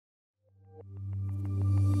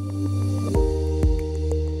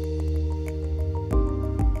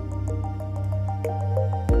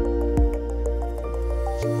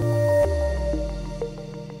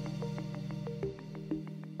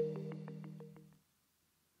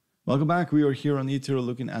Welcome back. We are here on Ethereum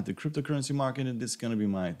looking at the cryptocurrency market, and this is going to be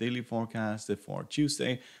my daily forecast for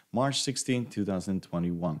Tuesday, March 16,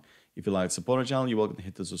 2021. If you like to support our channel, you're welcome to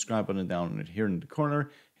hit the subscribe button down right here in the corner,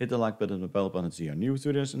 hit the like button and the bell button to see our newest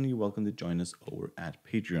videos, and you're welcome to join us over at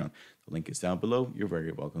Patreon. The link is down below. You're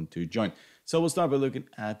very welcome to join. So we'll start by looking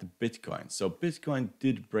at Bitcoin. So Bitcoin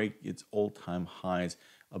did break its all-time highs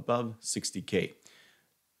above 60K,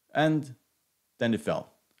 and then it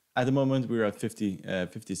fell. At the moment, we're at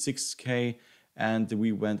 56K, and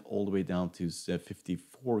we went all the way down to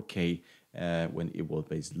 54K when it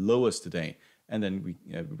was its lowest today. And then we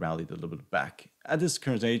rallied a little bit back. At this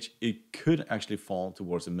current stage, it could actually fall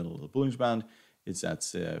towards the middle of the Bollinger Band. It's at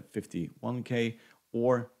 51K,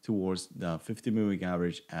 or towards the 50 moving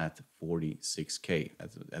average at 46K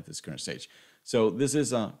at this current stage. So this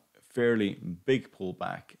is a fairly big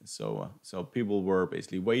pullback. So people were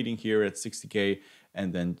basically waiting here at 60K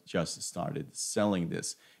and then just started selling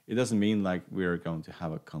this. It doesn't mean like we're going to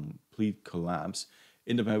have a complete collapse.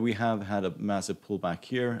 In the past, we have had a massive pullback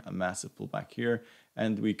here, a massive pullback here,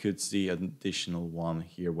 and we could see an additional one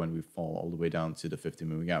here when we fall all the way down to the 50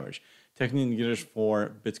 moving average. Technical indicators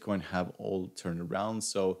for Bitcoin have all turned around,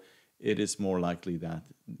 so it is more likely that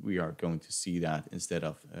we are going to see that instead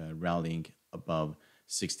of rallying above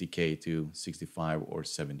 60K to 65 or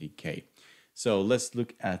 70K. So let's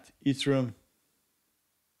look at Ethereum.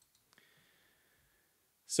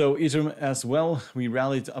 So Ethereum as well, we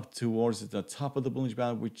rallied up towards the top of the Bollinger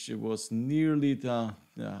Band, which was nearly the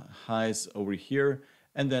highs over here,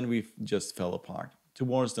 and then we just fell apart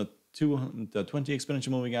towards the 20 exponential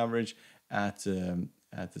moving average at the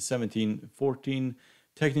 1714.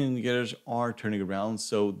 Technical indicators are turning around,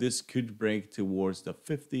 so this could break towards the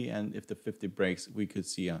 50, and if the 50 breaks, we could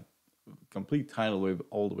see a complete tidal wave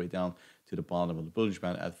all the way down to the bottom of the Bollinger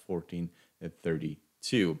Band at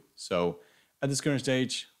 1432. So at this current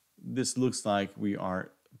stage, this looks like we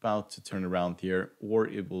are about to turn around here, or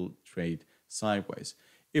it will trade sideways.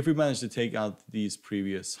 If we manage to take out these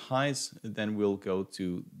previous highs, then we'll go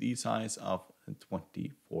to these highs of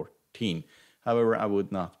 2014. However, I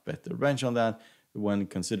would not bet the ranch on that when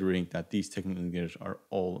considering that these technical indicators are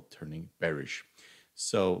all turning bearish.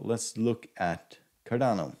 So let's look at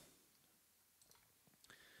Cardano.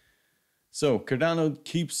 So Cardano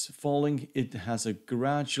keeps falling. It has a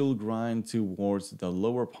gradual grind towards the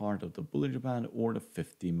lower part of the Bollinger Band or the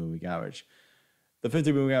 50 moving average. The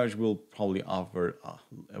 50 moving average will probably offer,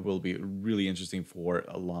 will be really interesting for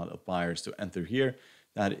a lot of buyers to enter here.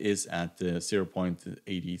 That is at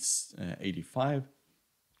 0.85.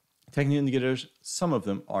 Technical indicators, some of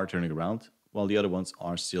them are turning around, while the other ones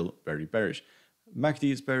are still very bearish.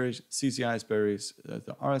 MACD is bearish, CCI is bearish,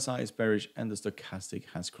 the RSI is bearish, and the stochastic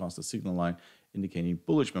has crossed the signal line, indicating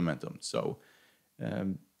bullish momentum. So,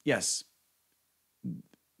 yes,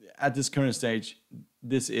 at this current stage,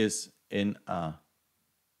 this is in a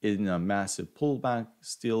massive pullback,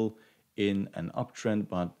 still in an uptrend,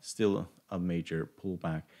 but still a major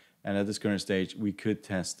pullback. And at this current stage, we could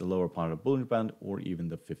test the lower part of Bollinger Band or even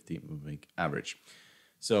the 50 moving average.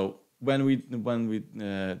 So when we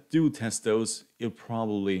do test those, it'll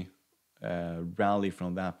probably rally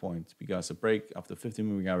from that point, because a break of the 50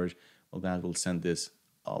 moving average, well, that will send this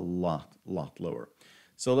a lot lower.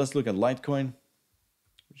 So let's look at Litecoin,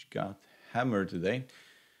 which got hammered today.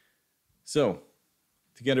 So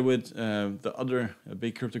together with the other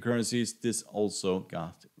big cryptocurrencies, this also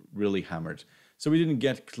got really hammered. So we didn't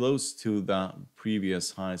get close to the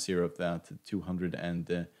previous highs here of that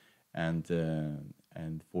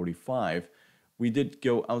 245. We did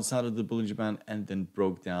go outside of the Bollinger Band and then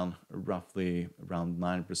broke down roughly around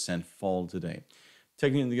 9% fall today.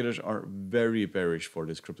 Technical indicators are very bearish for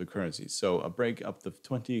this cryptocurrency. So a break up the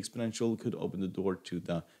 20 exponential could open the door to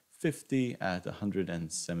the 50 at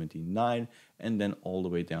 179, and then all the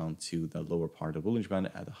way down to the lower part of Bollinger Band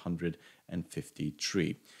at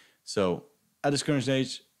 153. So at this current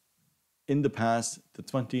stage, in the past, the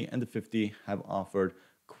 20 and the 50 have offered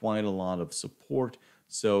quite a lot of support.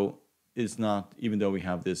 So it's not, even though we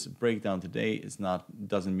have this breakdown today,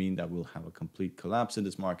 doesn't mean that we'll have a complete collapse in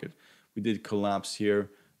this market. We did collapse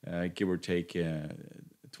here, give or take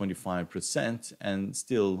 25%, and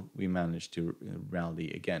still we managed to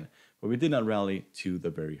rally again. But we did not rally to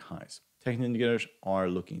the very highs. Technical indicators are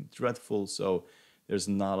looking dreadful, so there's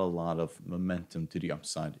not a lot of momentum to the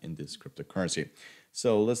upside in this cryptocurrency.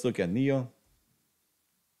 So let's look at NEO.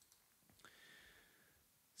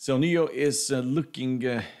 So NEO is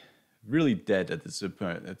looking really dead at this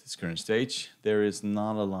current stage. There is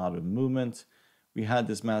not a lot of movement. We had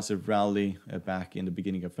this massive rally back in the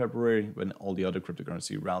beginning of February when all the other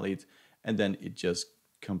cryptocurrency rallied, and then it just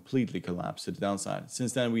completely collapsed to the downside.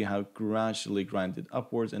 Since then, we have gradually grinded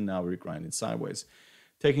upwards, and now we're grinding sideways.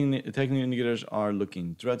 Technical indicators are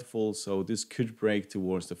looking dreadful, so this could break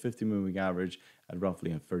towards the 50 moving average at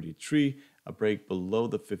roughly at 33. A break below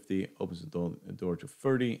the 50 opens the door to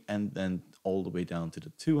 30, and then all the way down to the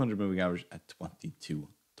 200 moving average at $22.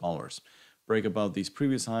 Break above these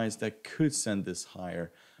previous highs, that could send this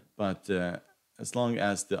higher, but as long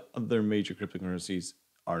as the other major cryptocurrencies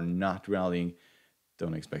are not rallying,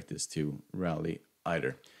 don't expect this to rally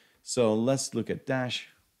either. So let's look at Dash.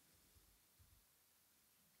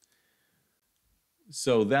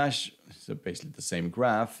 So Dash is basically the same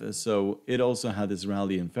graph. So it also had this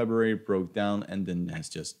rally in February, broke down, and then has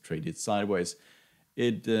just traded sideways.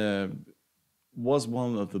 It was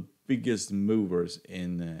one of the biggest movers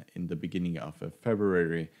in the beginning of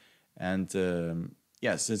February, and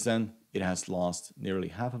since then it has lost nearly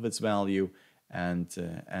half of its value, and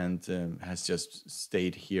has just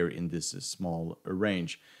stayed here in this small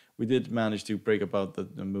range. We did manage to break about the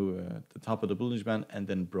top of the Bollinger Band, and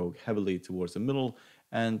then broke heavily towards the middle.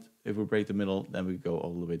 And if we break the middle, then we go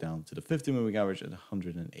all the way down to the 50 moving average at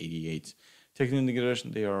 188. Technical indicators,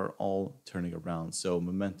 they are all turning around. So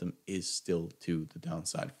momentum is still to the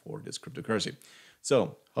downside for this cryptocurrency.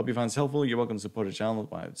 So hope you found this helpful. You're welcome to support the channel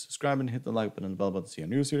by subscribing, hit the like button and the bell button to see our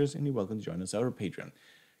new series, and you're welcome to join us on our Patreon.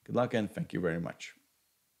 Good luck and thank you very much.